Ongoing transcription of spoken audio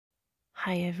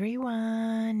Hi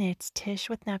everyone, it's Tish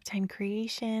with Naptime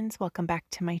Creations. Welcome back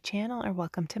to my channel or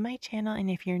welcome to my channel. And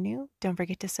if you're new, don't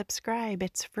forget to subscribe.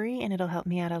 It's free and it'll help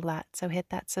me out a lot. So hit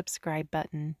that subscribe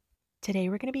button. Today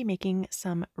we're going to be making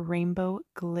some rainbow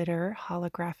glitter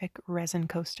holographic resin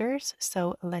coasters.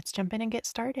 So let's jump in and get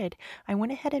started. I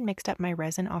went ahead and mixed up my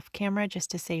resin off camera just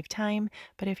to save time.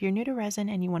 But if you're new to resin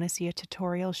and you want to see a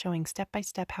tutorial showing step by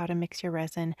step how to mix your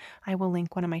resin, I will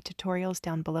link one of my tutorials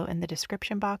down below in the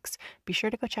description box. Be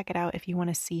sure to go check it out if you want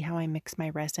to see how I mix my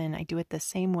resin. I do it the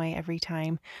same way every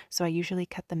time, so I usually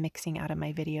cut the mixing out of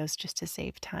my videos just to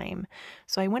save time.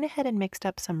 So I went ahead and mixed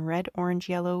up some red, orange,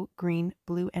 yellow, green,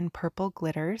 blue, and purple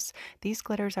glitters. These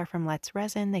glitters are from S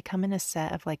RESIN. They come in a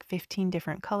set of like 15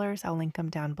 different colors. I'll link them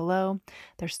down below.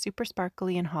 They're super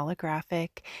sparkly and holographic.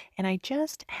 And I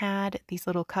just had these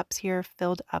little cups here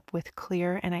filled up with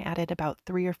clear, and I added about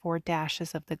 3 or 4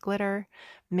 dashes of the glitter,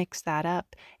 mixed that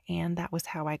up, and that was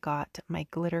how I got my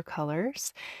glitter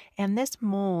colors. And this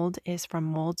mold is from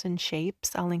Molds and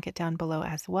Shapes. I'll link it down below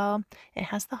as well. It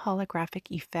has the holographic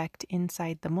effect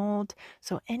inside the mold,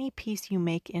 so any piece you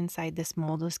make inside this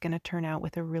mold is going to turn out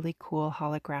with a really cool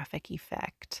holographic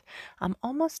effect. I'm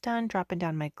almost done dropping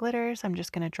down my glitters. I'm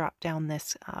just going to drop down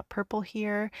this purple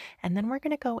here, and then we're going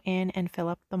to go in and fill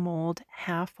up the mold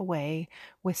halfway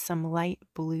with some light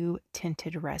blue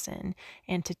tinted resin.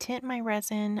 And to tint my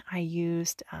resin, I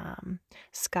used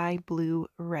sky blue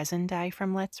resin dye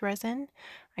from S RESIN.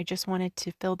 I just wanted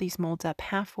to fill these molds up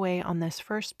halfway on this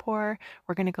first pour.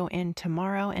 We're going to go in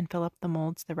tomorrow and fill up the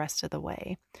molds the rest of the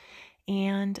way.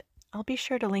 And I'll be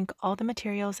sure to link all the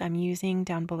materials I'm using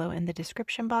down below in the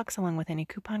description box, along with any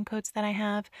coupon codes that I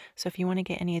have. So if you want to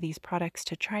get any of these products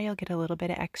to try, you'll get a little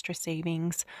bit of extra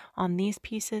savings. On these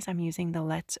pieces, I'm using the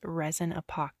S RESIN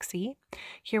epoxy.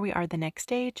 Here we are the next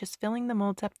day, just filling the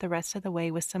molds up the rest of the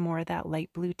way with some more of that light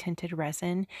blue tinted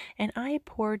resin. And I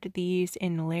poured these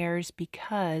in layers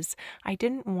because I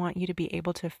didn't want you to be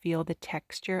able to feel the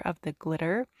texture of the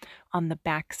glitter on the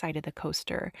back side of the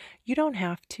coaster. You don't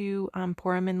have to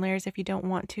pour them in layers if you don't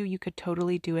want to. You could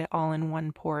totally do it all in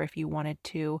one pour if you wanted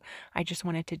to. I just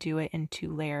wanted to do it in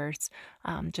 2 layers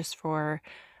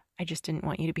I just didn't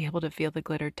want you to be able to feel the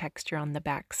glitter texture on the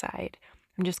back side.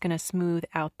 I'm just going to smooth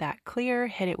out that clear,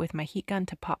 hit it with my heat gun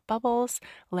to pop bubbles,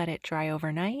 let it dry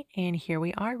overnight, and here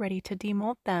we are ready to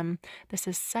demold them. This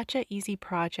is such an easy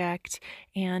project,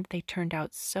 and they turned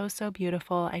out so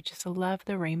beautiful. I just love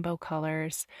the rainbow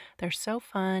colors. They're so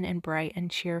fun and bright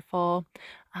and cheerful.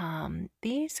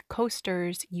 These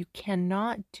coasters, you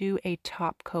cannot do a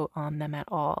top coat on them at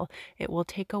all. It will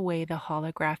take away the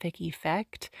holographic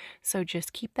effect, so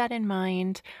just keep that in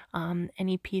mind.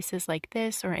 Any pieces like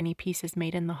this or any pieces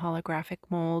made in the holographic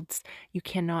molds, you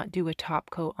cannot do a top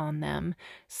coat on them.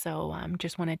 So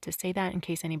just wanted to say that in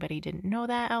case anybody didn't know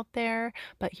that out there.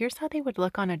 But here's how they would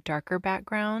look on a darker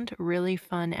background. Really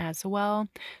fun as well.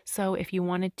 So if you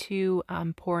wanted to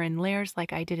pour in layers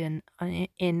like I did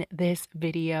in this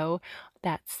video,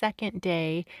 that second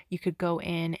day you could go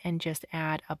in and just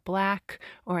add a black,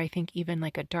 or I think even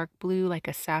like a dark blue, like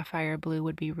a sapphire blue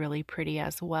would be really pretty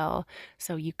as well.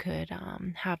 So you could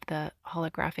have the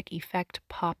holographic effect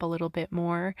pop a little bit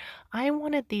more. I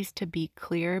wanted these to be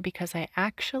clear because I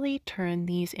actually turned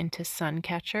these into sun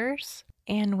catchers.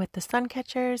 And with the sun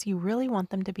catchers, you really want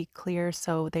them to be clear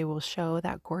so they will show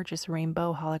that gorgeous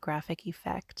rainbow holographic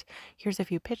effect. Here's a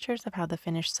few pictures of how the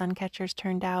finished sun catchers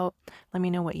turned out. Let me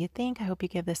know what you think. I hope you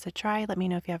give this a try. Let me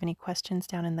know if you have any questions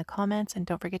down in the comments, and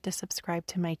don't forget to subscribe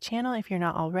to my channel if you're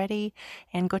not already,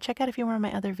 and go check out a few more of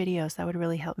my other videos. That would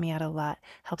really help me out a lot.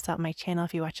 Helps out my channel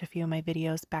if you watch a few of my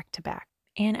videos back to back.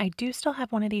 And I do still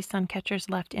have one of these sun catchers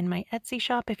left in my Etsy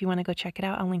shop. If you want to go check it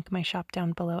out, I'll link my shop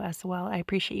down below as well. I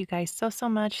appreciate you guys so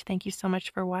much. Thank you so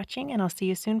much for watching, and I'll see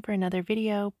you soon for another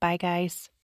video. Bye, guys.